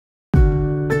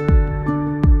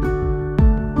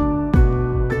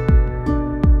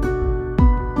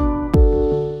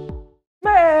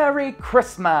Merry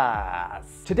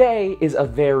Christmas! Today is a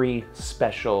very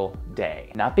special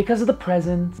day. Not because of the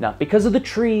presents, not because of the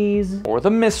trees, or the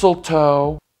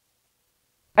mistletoe,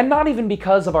 and not even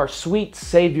because of our sweet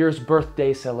Savior's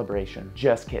birthday celebration.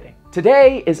 Just kidding.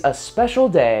 Today is a special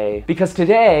day because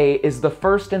today is the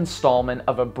first installment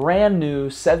of a brand new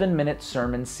 7-minute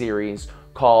sermon series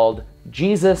called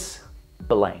Jesus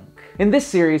Blank. In this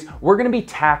series, we're going to be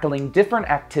tackling different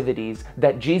activities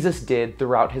that Jesus did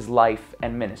throughout his life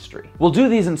and ministry. We'll do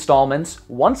these installments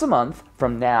once a month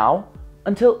from now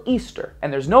until Easter.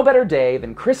 And there's no better day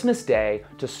than Christmas Day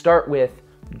to start with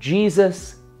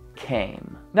Jesus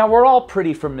Came. Now, we're all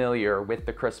pretty familiar with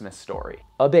the Christmas story.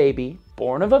 A baby,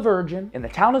 born of a virgin, in the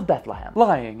town of Bethlehem,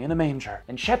 lying in a manger,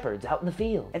 and shepherds out in the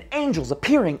field, and angels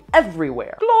appearing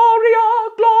everywhere. Gloria,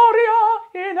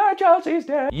 Gloria, in Chelsea's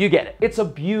day. You get it. It's a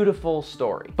beautiful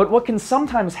story. But what can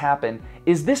sometimes happen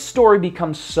is this story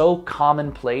becomes so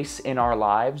commonplace in our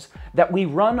lives that we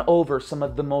run over some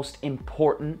of the most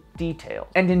important details.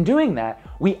 And in doing that,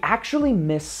 we actually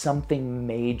miss something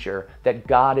major that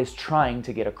God is trying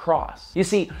to get across. You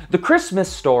see, the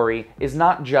Christmas story is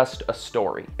not just a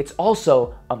story. It's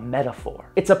also a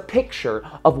metaphor. It's a picture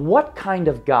of what kind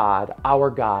of God our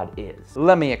God is.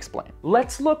 Let me explain.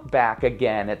 Let's look back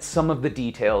again at some of the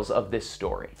details of this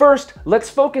story. First, let's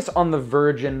focus on the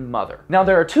Virgin Mother. Now,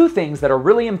 there are two things that are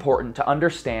really important to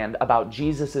understand about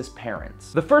Jesus's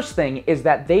parents. The first thing is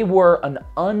that they were an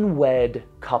unwed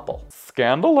couple.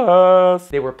 Scandalous!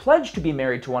 They were pledged to be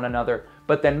married to one another,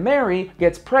 but then Mary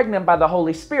gets pregnant by the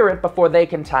Holy Spirit before they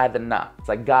can tie the knot. It's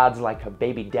like God's like a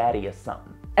baby daddy or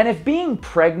something. And if being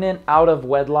pregnant out of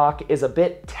wedlock is a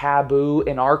bit taboo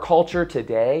in our culture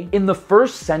today, in the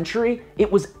first century,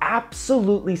 it was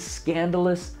absolutely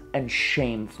scandalous and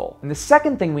shameful. And the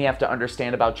second thing we have to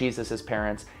understand about Jesus's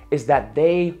parents is that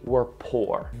they were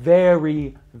poor.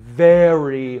 Very,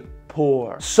 very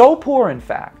poor. So poor, in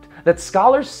fact, that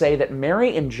scholars say that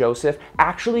Mary and Joseph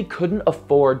actually couldn't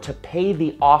afford to pay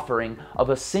the offering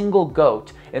of a single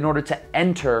goat in order to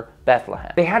enter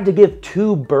Bethlehem. They had to give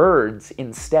 2 birds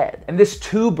instead. And this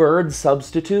 2-bird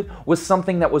substitute was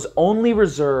something that was only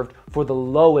reserved for the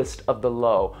lowest of the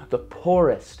low, the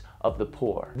poorest of the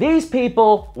poor. These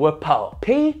people were po.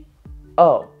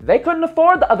 P-O. They couldn't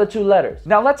afford the other 2 letters.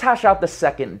 Now let's hash out the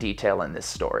second detail in this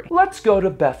story. Let's go to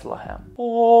Bethlehem.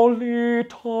 Oh,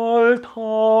 little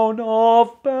town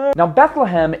of Bethlehem. Now,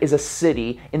 Bethlehem is a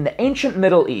city in the ancient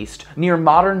Middle East near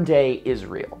modern-day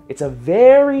Israel. It's a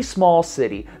very small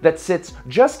city that sits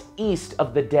just east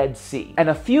of the Dead Sea and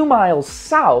a few miles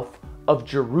south of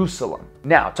Jerusalem.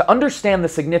 Now, to understand the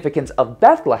significance of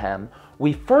Bethlehem,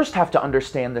 we first have to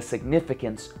understand the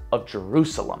significance of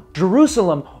Jerusalem.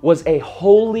 Jerusalem was a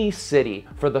holy city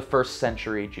for the first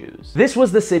century Jews. This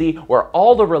was the city where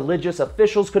all the religious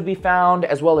officials could be found,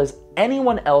 as well as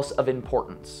anyone else of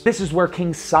importance. This is where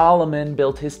King Solomon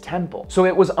built his temple. So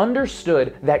it was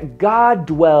understood that God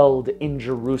dwelled in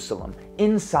Jerusalem,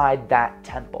 inside that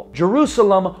temple.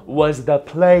 Jerusalem was the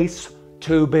place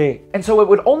to be. And so it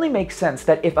would only make sense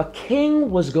that if a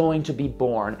king was going to be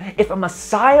born, if a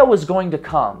Messiah was going to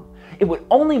come, it would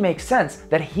only make sense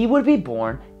that he would be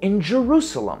born in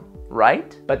Jerusalem,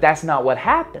 right? But that's not what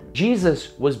happened.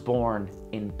 Jesus was born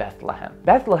in Bethlehem.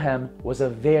 Bethlehem was a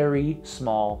very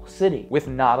small city with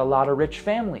not a lot of rich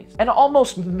families and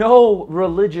almost no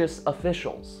religious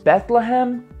officials.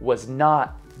 Bethlehem was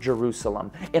not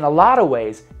Jerusalem. In a lot of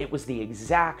ways, it was the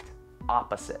exact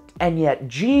opposite. And yet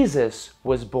Jesus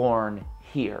was born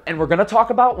here. And we're going to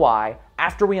talk about why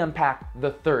after we unpack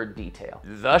the third detail,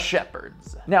 the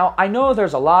shepherds. Now, I know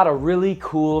there's a lot of really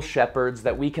cool shepherds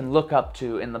that we can look up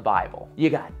to in the Bible. You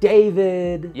got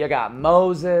David, you got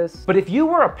Moses. But if you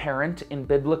were a parent in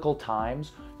biblical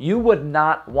times, you would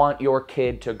not want your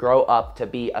kid to grow up to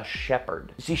be a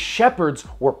shepherd. You see, shepherds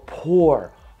were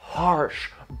poor, harsh,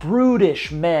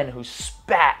 brutish men who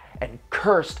spat and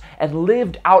cursed and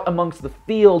lived out amongst the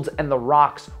fields and the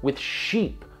rocks with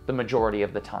sheep the majority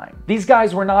of the time. These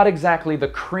guys were not exactly the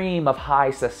cream of high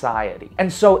society.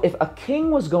 And so if a king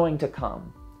was going to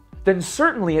come, then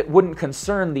certainly it wouldn't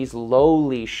concern these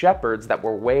lowly shepherds that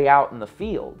were way out in the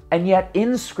field. And yet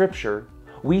in Scripture,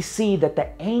 we see that the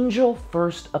angel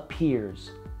first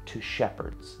appears to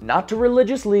shepherds. Not to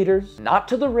religious leaders, not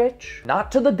to the rich,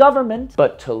 not to the government,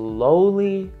 but to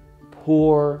lowly,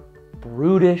 poor,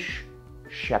 brutish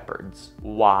shepherds.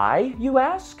 Why, you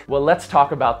ask? Well, let's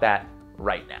talk about that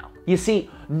right now. You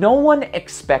see, no one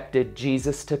expected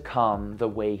Jesus to come the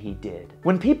way he did.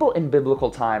 When people in biblical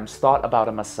times thought about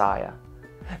a Messiah,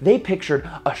 They pictured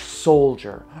a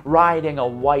soldier riding a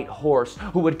white horse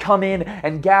who would come in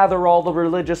and gather all the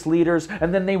religious leaders,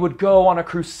 and then they would go on a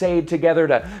crusade together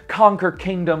to conquer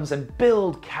kingdoms and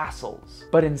build castles.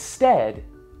 But instead,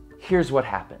 here's what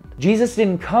happened. Jesus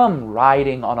didn't come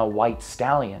riding on a white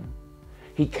stallion.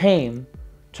 He came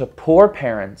to poor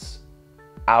parents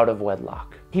out of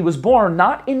wedlock. He was born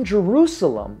not in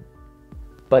Jerusalem,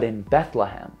 but in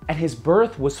Bethlehem. And his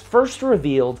birth was first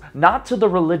revealed not to the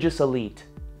religious elite,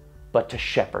 but to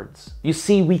shepherds. You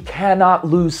see, we cannot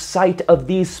lose sight of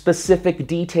these specific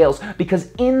details,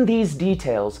 because in these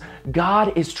details,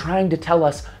 God is trying to tell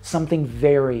us something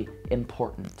very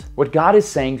important. What God is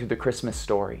saying through the Christmas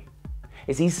story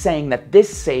is he's saying that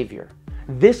this Savior,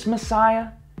 this Messiah,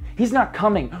 he's not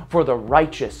coming for the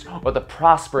righteous or the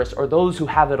prosperous or those who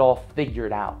have it all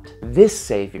figured out. This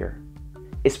Savior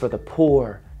is for the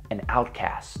poor and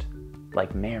outcast,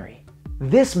 like Mary.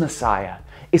 This Messiah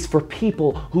is for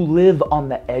people who live on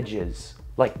the edges,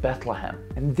 like Bethlehem.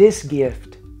 And this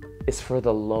gift is for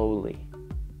the lowly,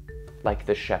 like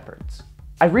the shepherds.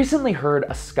 I recently heard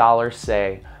a scholar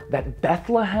say that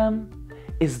Bethlehem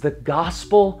is the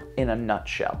gospel in a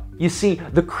nutshell. You see,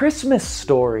 the Christmas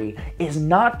story is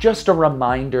not just a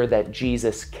reminder that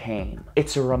Jesus came.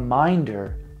 It's a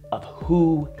reminder of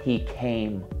who he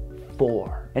came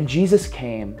for. And Jesus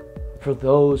came for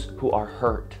those who are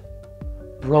hurt,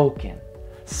 broken,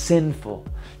 sinful,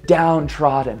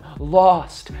 downtrodden,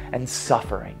 lost, and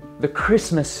suffering. The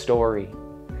Christmas story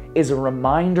is a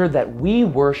reminder that we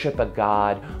worship a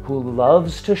God who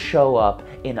loves to show up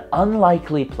in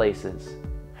unlikely places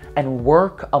and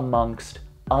work amongst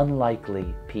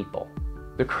unlikely people.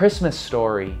 The Christmas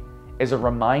story is a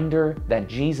reminder that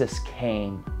Jesus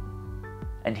came,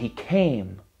 and he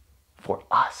came for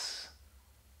us.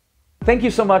 Thank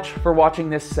you so much for watching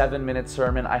this 7-minute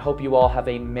sermon. I hope you all have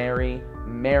a Merry,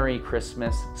 Merry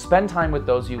Christmas. Spend time with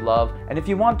those you love, and if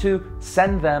you want to,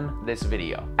 send them this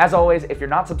video. As always, if you're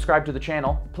not subscribed to the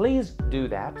channel, please do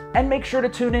that. And make sure to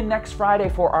tune in next Friday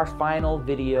for our final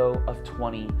video of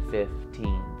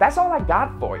 2015. That's all I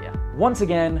got for you. Once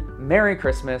again, Merry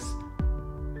Christmas,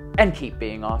 and keep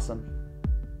being awesome.